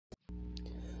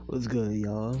What's good,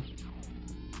 y'all?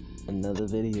 Another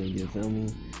video, you feel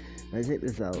me? Now check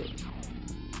this out.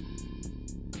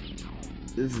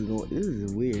 This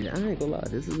is weird. I ain't gonna lie,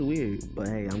 this is weird. But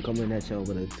hey, I'm coming at y'all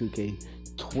with a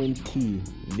 2K20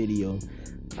 video.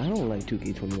 I don't like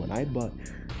 2K21.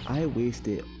 I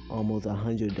wasted almost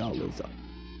 $100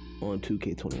 on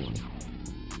 2K21.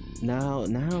 Now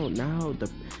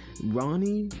the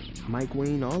Ronnie, Mike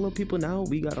Wayne, all the people, now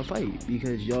we gotta fight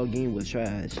because y'all game was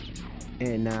trash.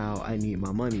 And now I need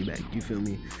my money back, you feel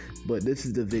me? But this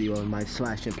is the video of my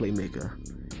slash and playmaker.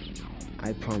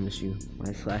 I promise you,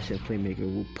 my slash and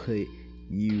playmaker will put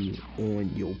you on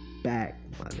your back,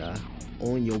 my guy.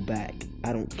 On your back.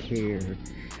 I don't care.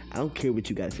 I don't care what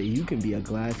you guys say. You can be a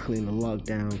glass cleaner,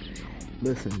 lockdown.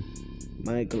 Listen,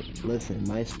 my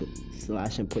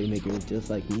slash and playmaker is just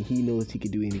like me. He knows he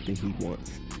can do anything he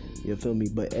wants. You feel me?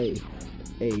 But hey,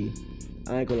 I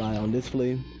ain't gonna lie, on this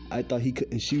play, I thought he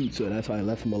couldn't shoot, so that's why I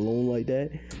left him alone like that.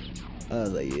 I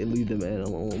was like, yeah, leave the man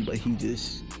alone. But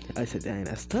I said, dang,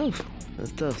 that's tough.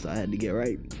 That's tough, so I had to get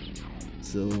right.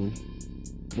 So,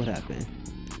 what happened?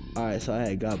 Alright, so I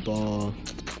had got ball.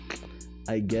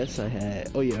 I guess I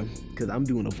had, oh yeah, because I'm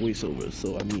doing a voiceover,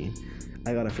 so I mean,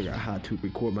 I gotta figure out how to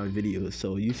record my videos.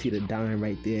 So, you see the dime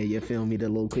right there, you feel me? The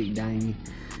little quick dimey.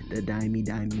 The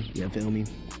dimey, you feel me?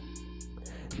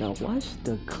 Now watch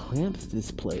the clamps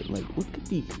display. Like, look at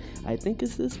the, I think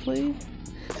it's this play.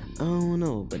 I don't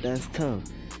know, but that's tough.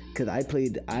 Cause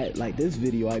like this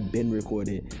video I've been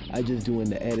recorded. I just doing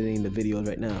the editing the videos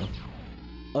right now.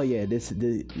 Oh yeah, this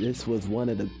was one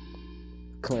of the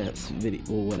clamps video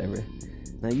or whatever.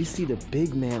 Now you see the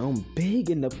big man. I'm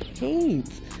big in the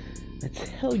paint. I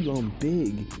tell you, I'm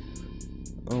big.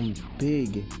 I'm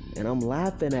big, and I'm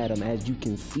laughing at him, as you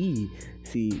can see.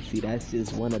 See, that's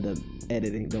just one of the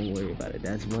editing. Don't worry about it.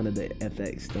 That's one of the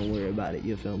FX. Don't worry about it.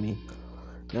 You feel me?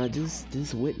 Now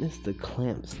just witness the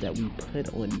clamps that we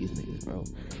put on these niggas, bro.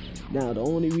 Now the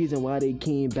only reason why they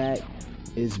came back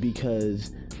is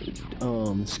because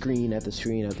screen after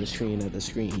screen after screen after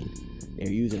screen. They're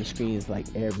using screens like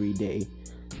every day,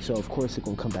 so of course they're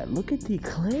gonna come back. Look at the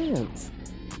clamps.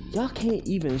 Y'all can't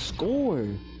even score.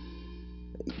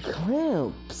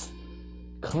 Clamps.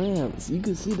 You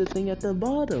can see the thing at the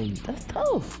bottom. That's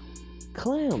tough.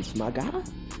 Clamps, my guy.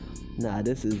 Nah,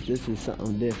 this is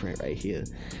something different right here.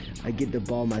 I get the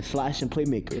ball, my slash and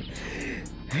playmaker.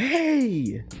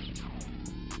 Hey!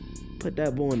 Put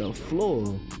that ball on the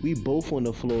floor. We both on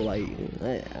the floor. Like,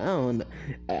 I don't know.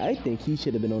 I think he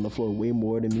should have been on the floor way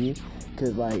more than me.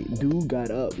 Cause like, dude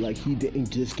got up. Like, he didn't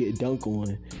just get dunked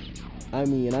on. I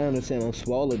mean, I understand I'm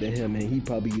smaller than him and he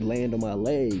probably land on my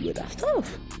leg, but that's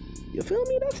tough. You feel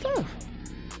me? That's tough.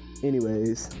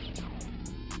 Anyways,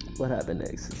 what happened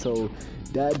next? So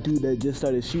that dude that just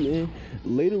started shooting,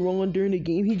 later on during the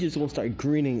game, he just gonna start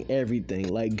greening everything,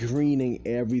 like greening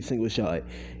every single shot.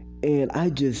 And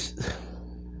dudes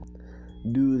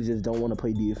just don't want to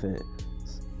play defense.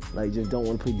 Like, just don't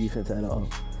want to play defense at all.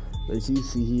 But you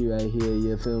see here, right here,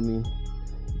 you feel me?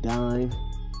 Dime,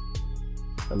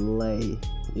 a lay,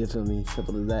 you feel me?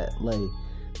 Simple as that, lay.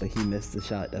 But he missed the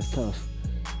shot. That's tough.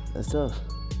 That's tough.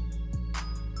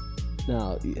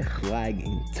 Now,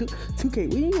 lagging.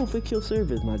 2K, we ain't gonna fix your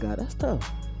service, my God. That's tough.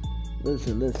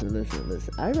 Listen.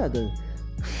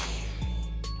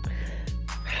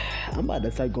 I'm about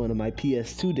to start going to my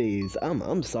PS2 days.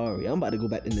 I'm sorry. I'm about to go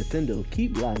back to Nintendo.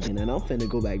 Keep lagging, and I'm finna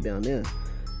go back down there.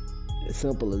 As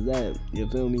simple as that. You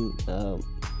feel me?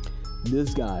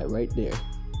 This guy right there,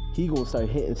 he gonna start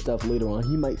hitting stuff later on.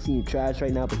 He might seem trash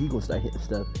right now, but he gonna start hitting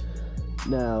stuff.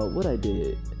 Now, what I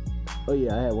did? Oh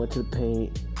yeah, I went to the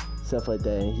paint, stuff like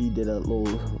that, and he did a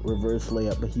little reverse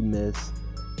layup, but he missed.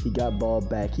 He got ball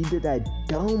back. He did that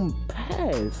dumb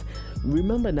pass.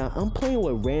 Remember now, I'm playing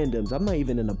with randoms. I'm not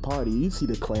even in a party. You see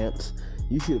the clamps.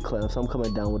 I'm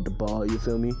coming down with the ball. You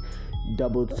feel me?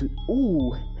 Double two.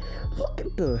 Ooh, look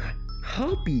at the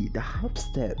hop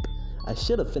step. I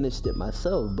should have finished it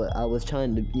myself, but I was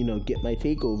trying to, get my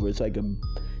takeover so I could,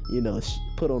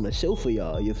 put on a show for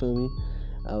y'all. You feel me?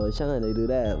 I was trying to do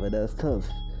that, but that's tough.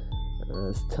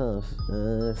 That's tough.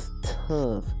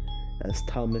 That's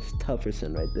Thomas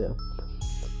Tufferson right there.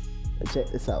 And check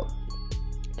this out.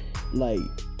 Like,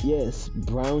 yes,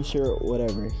 brown shirt,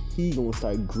 whatever. He gonna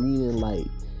start greening like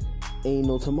ain't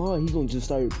no tomorrow. He gonna just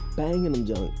start banging them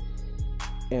junk.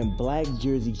 And black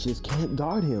jersey just can't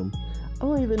guard him. I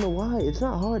don't even know why. It's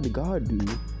not hard to guard,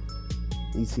 dude.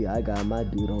 You see, I got my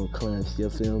dude on clamps. You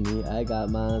feel me? I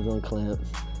got mine on clamps.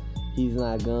 He's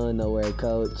not going nowhere,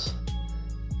 coach.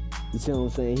 You see what I'm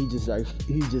saying?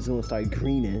 He's just gonna start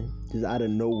greening, just out of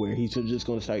nowhere. He's just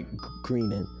gonna start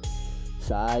greening.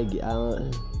 So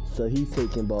So he's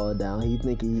taking ball down. He's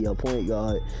thinking he a point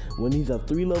guard. When he's a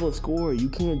 3-level scorer, you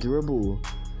can't dribble.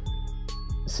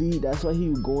 See, that's why he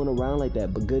was going around like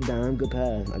that. But good dime, good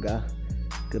pass, my guy.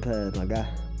 Good pass, my guy.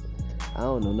 I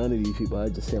don't know none of these people. I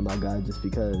just say my guy just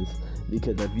because.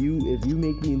 Because if you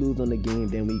make me lose on the game,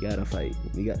 then we gotta fight.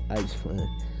 I just fun.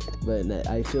 But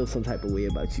I feel some type of way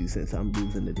about you since I'm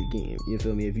losing the game. You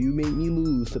feel me? If you make me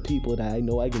lose to people that I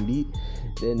know I can beat,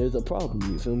 then there's a problem.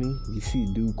 You feel me? You see,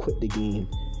 dude quit the game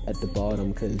at the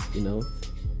bottom because, you know,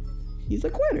 he's a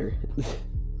quitter.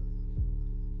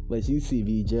 But you see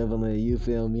me dribbling, you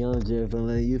feel me? I'm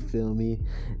dribbling, you feel me?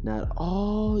 Not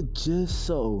all just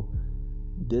so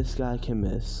this guy can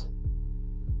miss.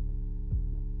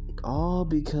 All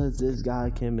because this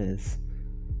guy can miss.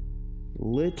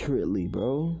 Literally,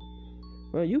 bro.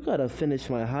 Bro, you gotta finish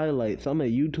my highlights. I'm a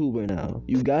YouTuber now.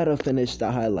 You gotta finish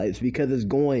the highlights because it's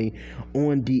going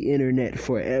on the internet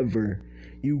forever.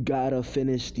 You gotta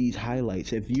finish these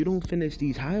highlights. If you don't finish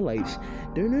these highlights,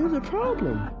 then there's a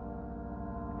problem.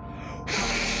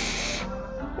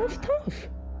 That's tough.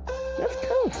 That's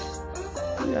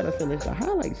tough. You gotta finish the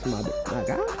highlights, my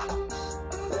guy.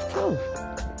 That's tough.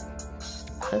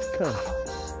 That's tough.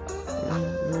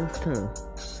 That's tough.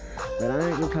 But I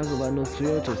ain't gonna talk about no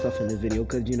spiritual stuff in this video,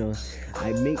 cause you know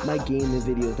I make my gaming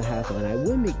videos to have fun. I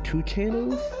would make 2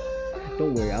 channels.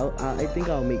 Don't worry, I think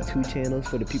I'll make 2 channels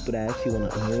for the people that actually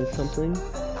want to learn something,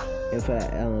 and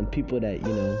for people that,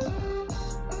 you know,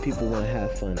 people want to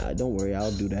have fun. Don't worry,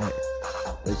 I'll do that.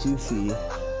 But you see,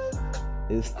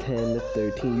 it's 10 to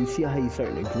 13. You see how he's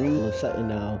starting to green or something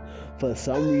now. For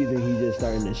some reason, he's just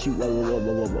starting to shoot.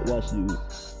 Watch, dude.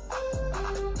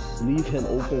 Leave him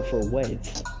open for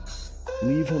wet.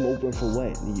 Leave him open for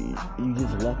wet. You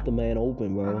just left the man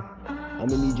open, bro. I'm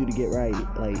gonna need you to get right.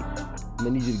 Like, I'm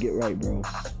gonna need you to get right, bro.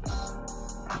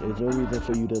 There's no reason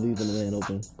for you to leave the man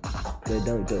open. Good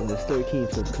dunk, though. It's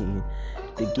 13-15.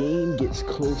 The game gets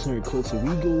closer and closer.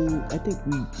 We go, I think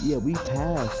we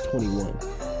passed 21.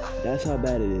 That's how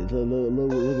bad it is.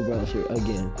 Look at brown shirt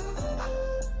again.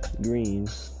 Green.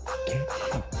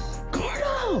 Guard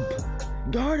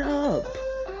up! Guard up!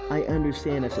 I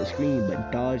understand that's a screen,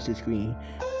 but dodge the screen.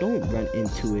 Don't run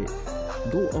into it.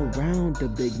 Go around the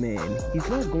big man. He's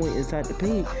not going inside the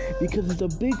paint because it's a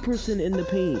big person in the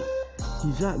paint.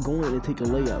 He's not going to take a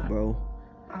layup, bro.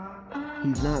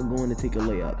 He's not going to take a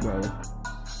layup, bro.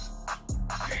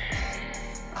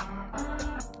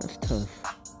 That's tough.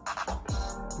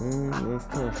 That's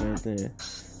tough right there.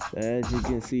 As you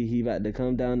can see, he about to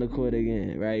come down the court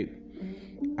again, right?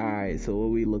 Alright, so what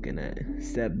we looking at?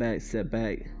 Step back, step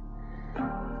back.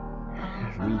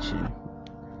 Reaching.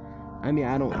 I mean,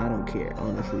 I don't care.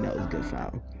 Honestly, that was a good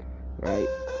foul. Right?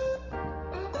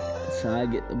 So I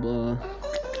get the ball.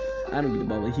 I don't get the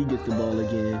ball, but he gets the ball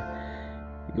again.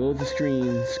 He goes to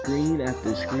screen. Screen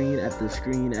after screen after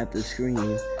screen after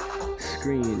screen.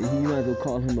 Screen. And he might as well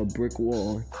call him a brick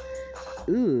wall.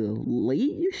 Ugh,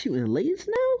 late? You shooting late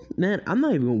now? Man, I'm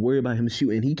not even gonna worry about him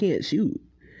shooting. He can't shoot.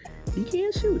 He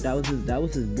can't shoot. That was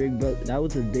his big brother. That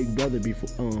was his big brother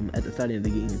before at the start of the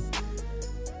game.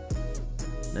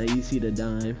 Now you see the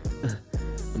dime.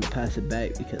 I'm gonna pass it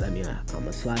back because I mean I'm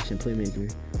a slashing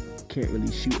playmaker. Can't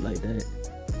really shoot like that.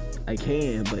 I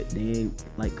can, but they ain't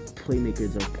like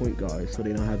playmakers or point guards, so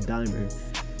they don't have dimer.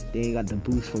 They ain't got the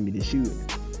boost for me to shoot.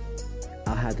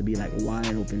 I'll have to be like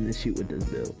wide open to shoot with this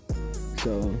build.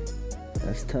 So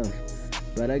that's tough.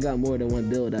 But I got more than one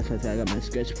build. That's why I said I got my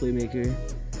stretch playmaker.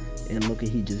 And look at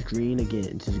he just green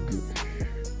again. Just green.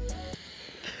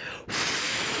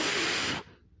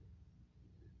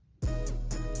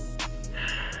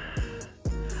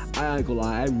 I ain't gonna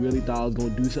lie, I really thought I was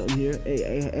gonna do something here.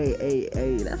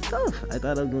 Hey, that's tough. I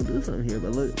thought I was gonna do something here,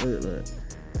 but look.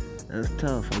 That's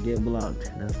tough. I get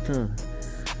blocked. That's tough.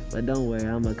 But don't worry,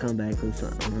 I'm gonna come back with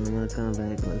something. You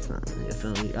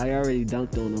feel me? I already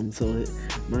dunked on him, so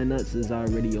my nuts is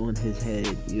already on his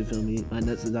head. You feel me? My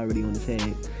nuts is already on his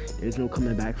head. There's no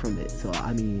coming back from it. So,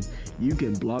 I mean, you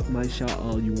can block my shot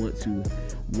all you want to.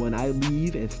 When I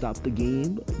leave and stop the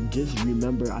game, just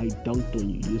remember I dunked on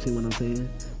you. You see what I'm saying?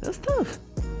 That's tough.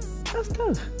 That's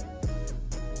tough.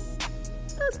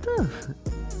 That's tough.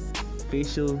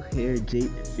 Facial hair J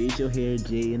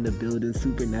in the building.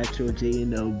 Supernatural J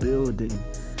in the building.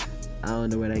 I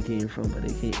don't know where that came from, but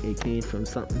it came from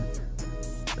something.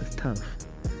 That's tough.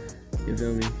 You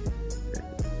feel me?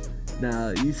 Now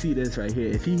you see this right here.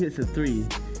 If he hits a 3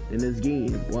 in this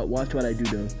game, watch what I do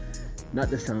though. Not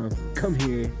this time. Come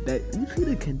here. That you see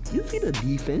the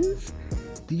defense?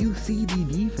 Do you see the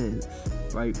defense?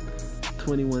 Right.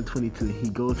 21-22. He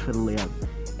goes for the layup,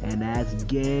 and that's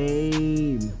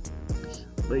game.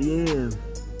 But yeah,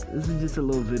 This is just a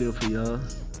little video for y'all.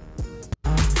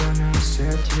 I'm gonna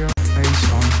set your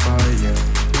face on fire.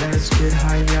 Let's get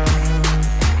higher.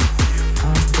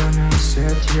 I'm gonna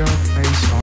set your